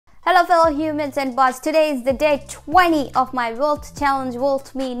Hello fellow humans and bots, today is the day 20 of my WILT challenge.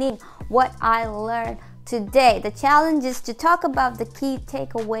 WILT meaning what I learned today. The challenge is to talk about the key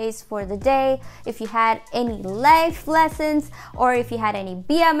takeaways for the day. If you had any life lessons or if you had any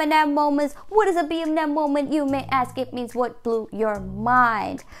BM&M moments. What is a BM&M moment? You may ask. It means what blew your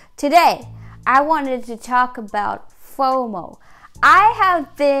mind. Today, I wanted to talk about FOMO. I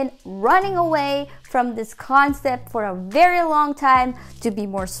have been running away from this concept for a very long time. To be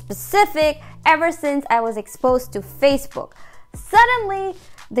more specific, ever since I was exposed to Facebook. Suddenly,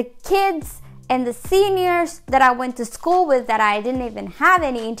 the kids and the seniors that I went to school with that I didn't even have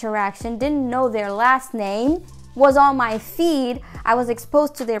any interaction, didn't know their last name, was on my feed. I was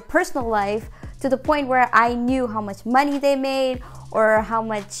exposed to their personal life to the point where I knew how much money they made or how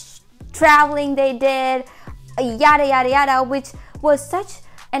much traveling they did, yada yada yada, which was such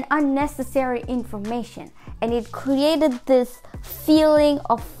an unnecessary information, and it created this feeling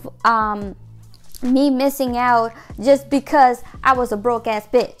of me missing out just because I was a broke ass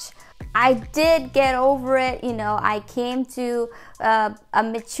bitch. I did get over it, I came to a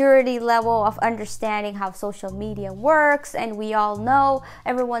maturity level of understanding how social media works, and we all know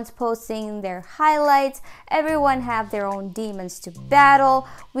everyone's posting their highlights. Everyone have their own demons to battle.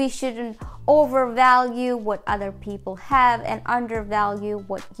 We shouldn't overvalue what other people have and undervalue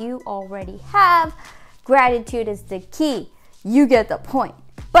what you already have. Gratitude is the key. You get the point.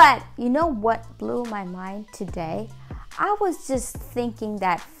 But you know what blew my mind today? I was just thinking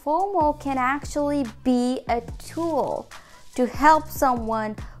that FOMO can actually be a tool to help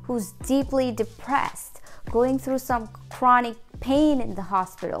someone who's deeply depressed, going through some chronic pain in the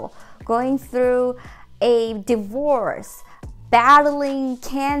hospital, going through a divorce, battling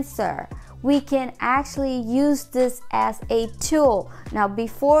cancer. We can actually use this as a tool. Now,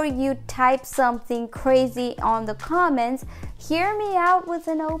 before you type something crazy on the comments, hear me out with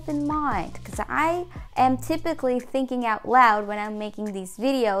an open mind, because I am typically thinking out loud when I'm making these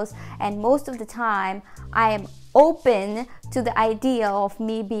videos, and most of the time I am open to the idea of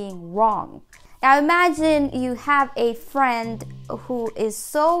me being wrong. Now imagine you have a friend who is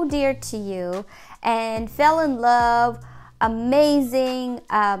so dear to you and fell in love, amazing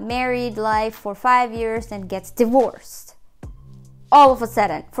married life for 5 years, and gets divorced all of a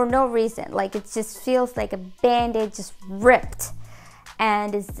sudden for no reason. Like, it just feels like a band-aid just ripped,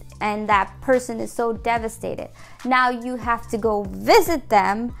 and that person is so devastated. Now you have to go visit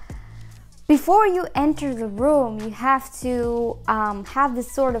them. Before you enter the room, you have to have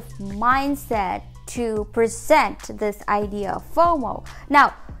this sort of mindset to present this idea of FOMO.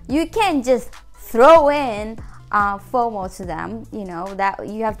 Now, you can't just throw in FOMO to them, that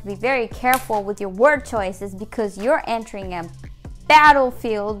you have to be very careful with your word choices, because you're entering a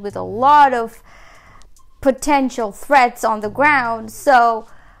battlefield with a lot of potential threats on the ground. So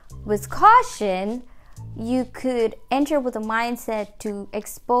with caution, you could enter with a mindset to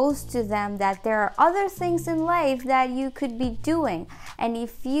expose to them that there are other things in life that you could be doing. And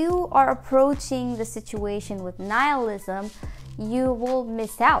if you are approaching the situation with nihilism, you will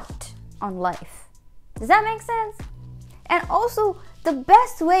miss out on life. Does that make sense? And also, the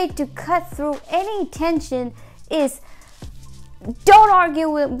best way to cut through any tension is, don't argue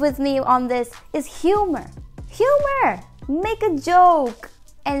with me on this, is humor. Humor! Make a joke,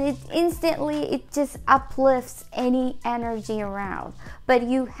 and it just uplifts any energy around. But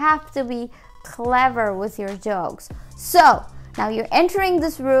you have to be clever with your jokes. So, now you're entering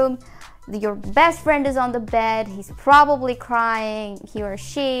this room. Your best friend is on the bed. He's probably crying. He or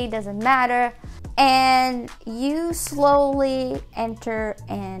she, doesn't matter. And you slowly enter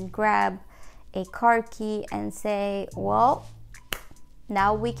and grab a car key and say, well,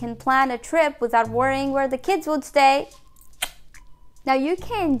 now we can plan a trip without worrying where the kids would stay. Now, you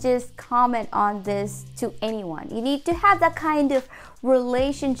can't just comment on this to anyone. You need to have that kind of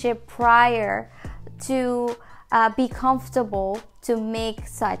relationship prior to be comfortable to make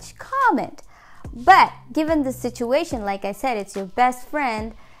such comment. But given the situation, like I said, it's your best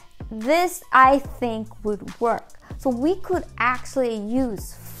friend, this I think would work. So we could actually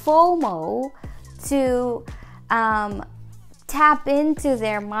use FOMO to tap into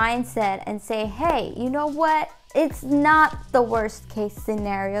their mindset and say, hey, you know what? It's not the worst case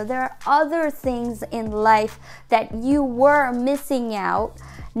scenario. There are other things in life that you were missing out.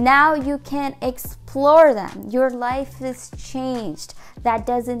 Now you can explore them. Your life is changed. That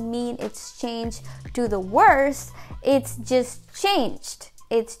doesn't mean it's changed to the worst. It's just changed.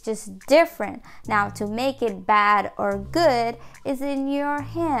 It's just different. Now, to make it bad or good is in your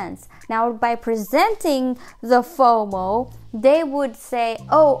hands. Now, by presenting the FOMO, they would say,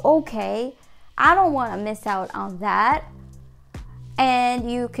 oh, okay, I don't want to miss out on that. And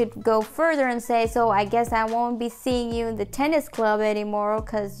you could go further and say, so I guess I won't be seeing you in the tennis club anymore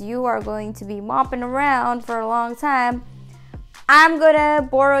because you are going to be mopping around for a long time. I'm gonna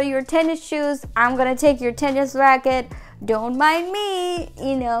borrow your tennis shoes. I'm gonna take your tennis racket. Don't mind me,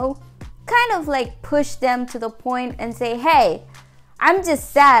 you know. Kind of like push them to the point and say, hey, I'm just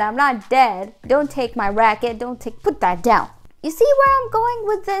sad. I'm not dead. Don't take my racket. Put that down. You see where I'm going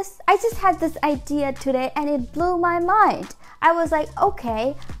with this? I just had this idea today and it blew my mind. I was like,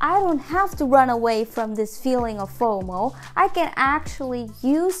 okay, I don't have to run away from this feeling of FOMO. I can actually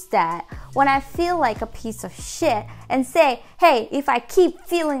use that when I feel like a piece of shit and say, hey, if I keep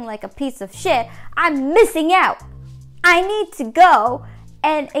feeling like a piece of shit, I'm missing out. I need to go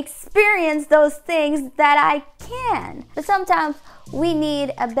and experience those things that I can. But sometimes we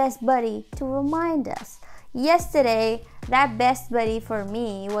need a best buddy to remind us. Yesterday, that best buddy for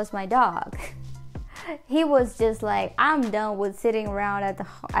me was my dog. He was just like, I'm done with sitting around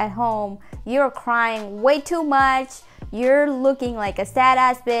at home. You're crying way too much. You're looking like a sad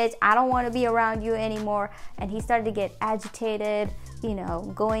ass bitch. I don't want to be around you anymore. And he started to get agitated, you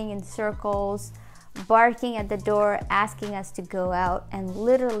know, going in circles, barking at the door, asking us to go out. And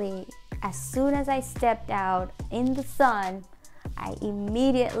literally, as soon as I stepped out in the sun, I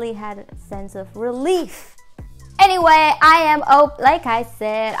immediately had a sense of relief. Anyway, like I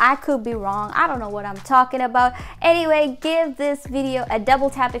said, I could be wrong. I don't know what I'm talking about. Anyway, give this video a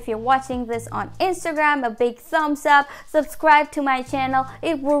double tap if you're watching this on Instagram, a big thumbs up, subscribe to my channel.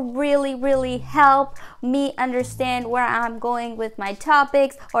 It will really, really help me understand where I'm going with my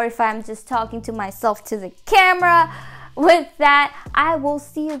topics, or if I'm just talking to myself to the camera. With that, I will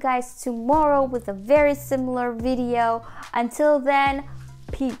see you guys tomorrow with a very similar video. Until then,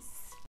 peace.